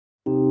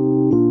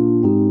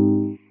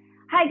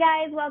Hi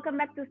guys, welcome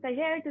back to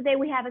Stagiaire. Today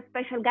we have a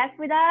special guest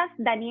with us,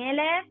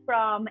 Daniele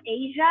from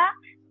Asia.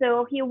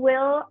 So he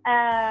will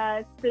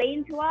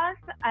explain to us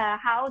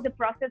how the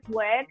process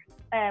works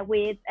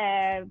with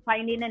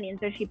finding an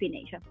internship in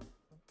Asia.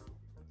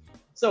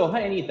 So, hi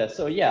Anita.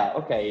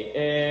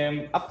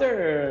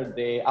 After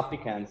the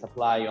applicants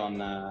apply on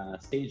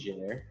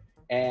Stagiaire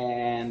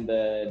and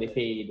they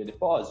pay the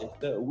deposit,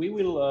 we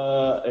will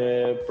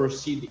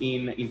proceed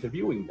in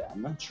interviewing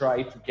them,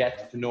 try to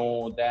get to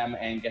know them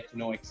and get to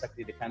know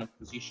exactly the kind of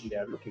position they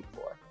are looking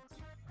for.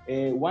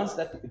 Once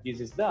this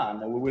is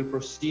done, we will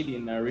proceed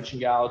in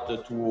reaching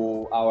out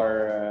to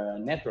our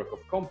network of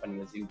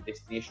companies in the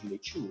destination they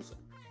choose.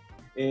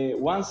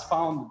 Once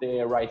found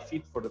the right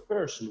fit for the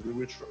person,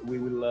 we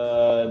will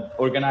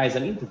organize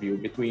an interview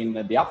between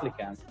the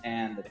applicant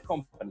and the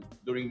company,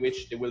 during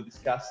which they will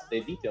discuss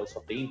the details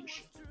of the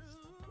internship.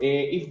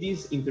 If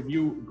this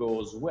interview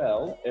goes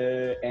well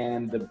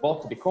and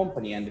both the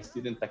company and the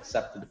student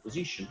accept the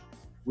position,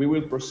 we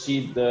will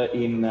proceed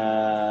in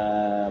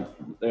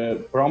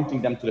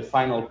prompting them to the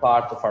final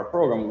part of our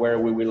program, where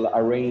we will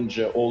arrange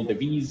all the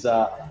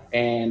visa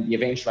and the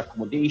eventual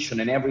accommodation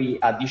and every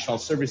additional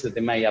service that they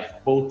may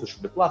have bought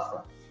through the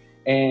platform.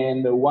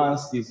 And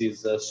once this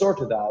is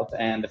sorted out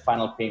and the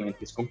final payment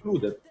is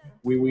concluded,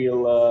 we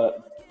will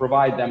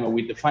provide them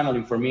with the final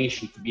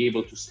information to be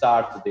able to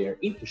start their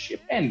internship.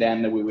 And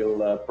then we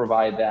will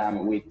provide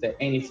them with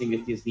anything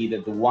that is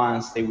needed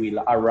once they will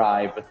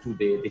arrive to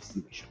the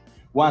destination.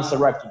 Once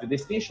arrived to the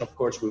destination, of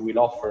course, we will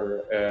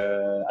offer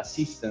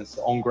assistance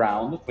on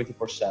ground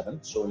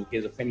 24/7. So in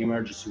case of any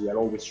emergency, we are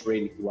always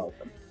ready to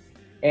welcome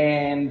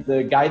and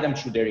guide them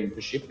through their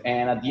internship.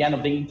 And at the end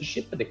of the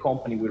internship, the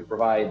company will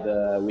provide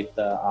with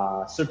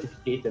a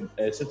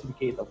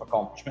certificate of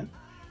accomplishment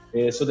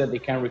so that they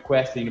can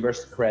request the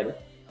university credit.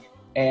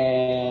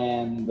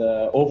 And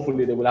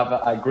hopefully they will have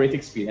a great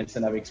experience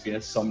and have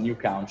experienced some new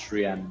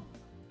country and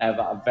have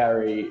a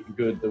very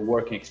good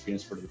working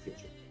experience for the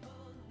future.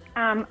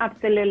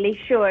 Absolutely,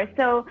 sure.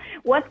 So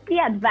what's the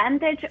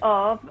advantage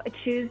of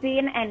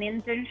choosing an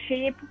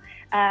internship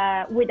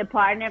with a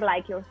partner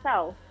like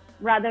yourself,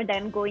 rather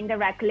than going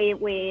directly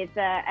with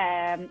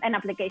an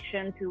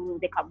application to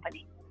the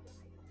company?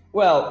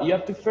 Well, you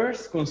have to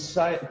first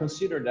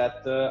consider that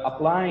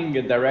applying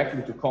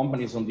directly to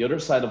companies on the other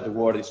side of the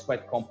world is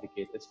quite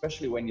complicated,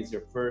 especially when it's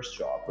your first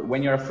job.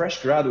 When you're a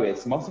fresh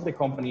graduate, most of the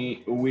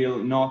company will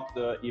not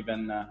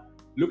even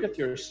look at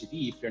your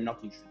CV if you're not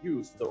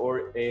introduced,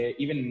 or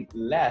even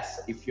less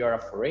if you're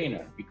a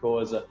foreigner,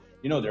 because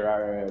there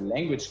are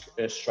language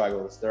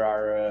struggles, there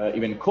are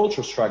even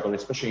cultural struggles,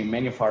 especially in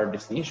many of our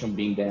destinations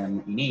being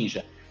them in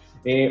Asia.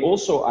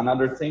 Also,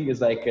 another thing is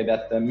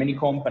that many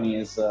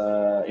companies,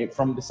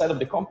 from the side of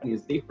the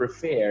companies, they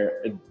prefer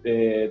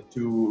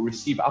to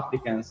receive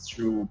applicants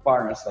through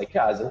partners like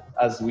us,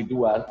 as we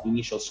do an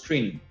initial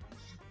screening.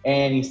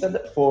 And instead,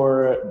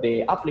 for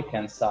the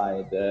applicant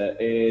side,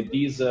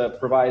 this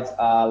provides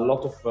a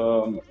lot of,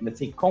 let's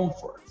say,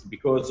 comfort,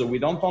 because we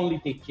don't only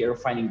take care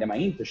of finding them an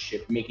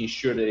internship, making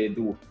sure that they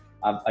do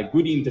a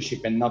good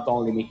internship and not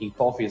only making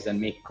coffees and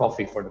make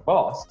coffee for the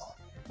boss,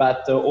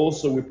 but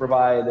also we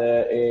provide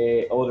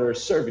other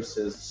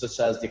services such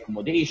as the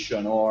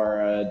accommodation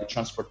or the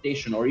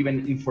transportation, or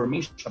even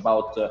information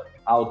about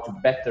how to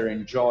better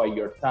enjoy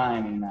your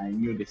time in a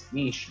new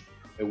destination,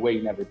 where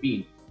you've never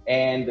been.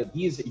 And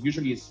this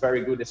usually is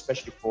very good,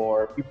 especially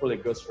for people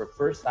that goes for the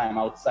first time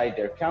outside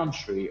their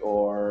country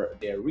or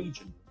their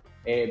region,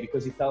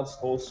 because it helps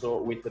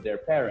also with their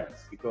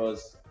parents.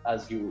 Because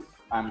as you,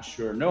 I'm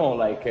sure know,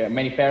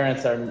 many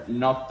parents are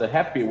not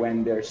happy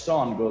when their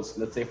son goes,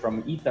 let's say,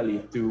 from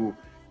Italy to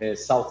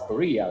South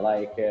Korea,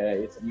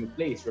 it's a new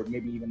place where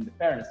maybe even the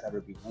parents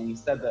never been. And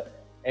instead of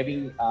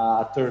having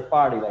a third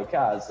party like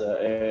us,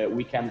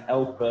 we can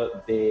help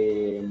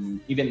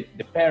even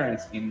the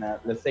parents in,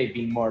 let's say,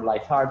 being more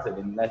lighthearted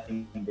and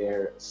letting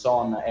their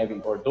son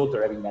or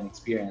daughter having an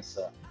experience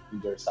in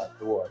their side of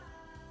the world.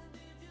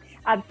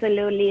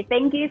 Absolutely.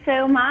 Thank you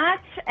so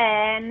much.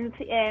 And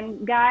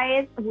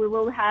guys, we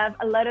will have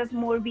a lot of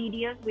more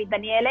videos with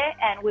Daniele,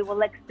 and we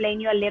will explain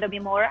you a little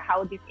bit more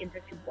how this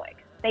internship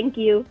works. Thank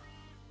you.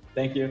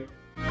 Thank you.